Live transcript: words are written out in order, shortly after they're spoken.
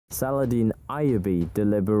Saladin Ayyubi, the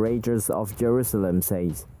liberators of Jerusalem,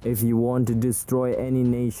 says, "If you want to destroy any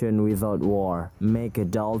nation without war, make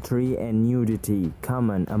adultery and nudity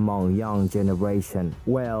common among young generation."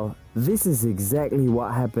 Well, this is exactly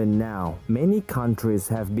what happened now. Many countries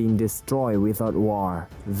have been destroyed without war.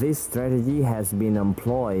 This strategy has been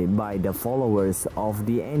employed by the followers of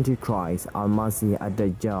the Antichrist Al-Masih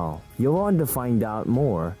Dajjal. You want to find out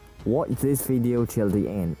more? Watch this video till the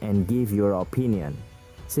end and give your opinion.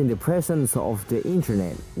 In the presence of the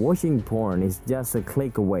internet, watching porn is just a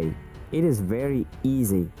click away. It is very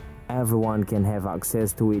easy. Everyone can have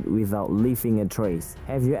access to it without leaving a trace.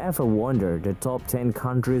 Have you ever wondered the top 10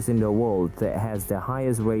 countries in the world that has the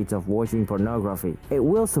highest rate of watching pornography? It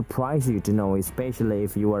will surprise you to know, especially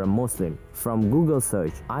if you are a Muslim. From Google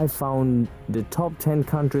search, I found the top 10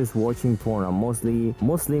 countries watching porn are mostly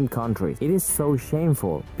Muslim countries. It is so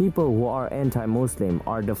shameful. People who are anti-Muslim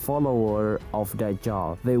are the follower of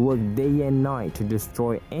Dajjal. They work day and night to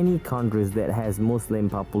destroy any countries that has Muslim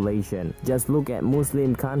population. Just look at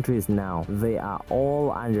Muslim countries now. They are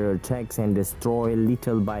all under attacks and destroyed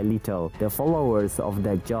little by little. The followers of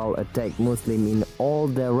Dajjal attack Muslim in all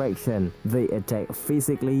directions. They attack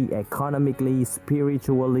physically, economically,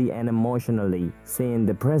 spiritually, and emotionally. In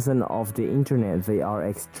the presence of the internet, they are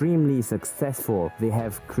extremely successful. They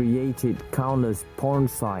have created countless porn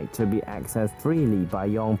sites to be accessed freely by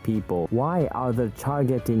young people. Why are they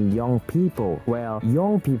targeting young people? Well,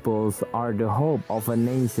 young peoples are the hope of a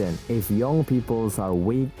nation. If young peoples are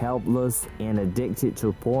weak, helpless, and addicted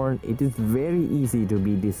to porn, it is very easy to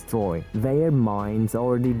be destroyed. Their minds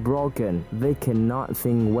already broken. They cannot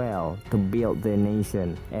think well to build their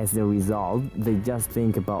nation. As a result, they just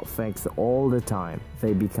think about sex all the time.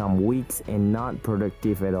 They become weak and not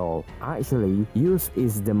productive at all. Actually, youth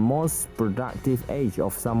is the most productive age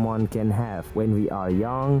of someone can have. When we are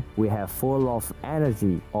young, we have full of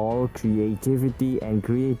energy. All creativity and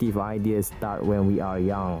creative ideas start when we are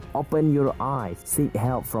young. Open your eyes, seek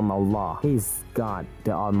help from Allah. He is God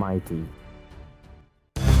the Almighty.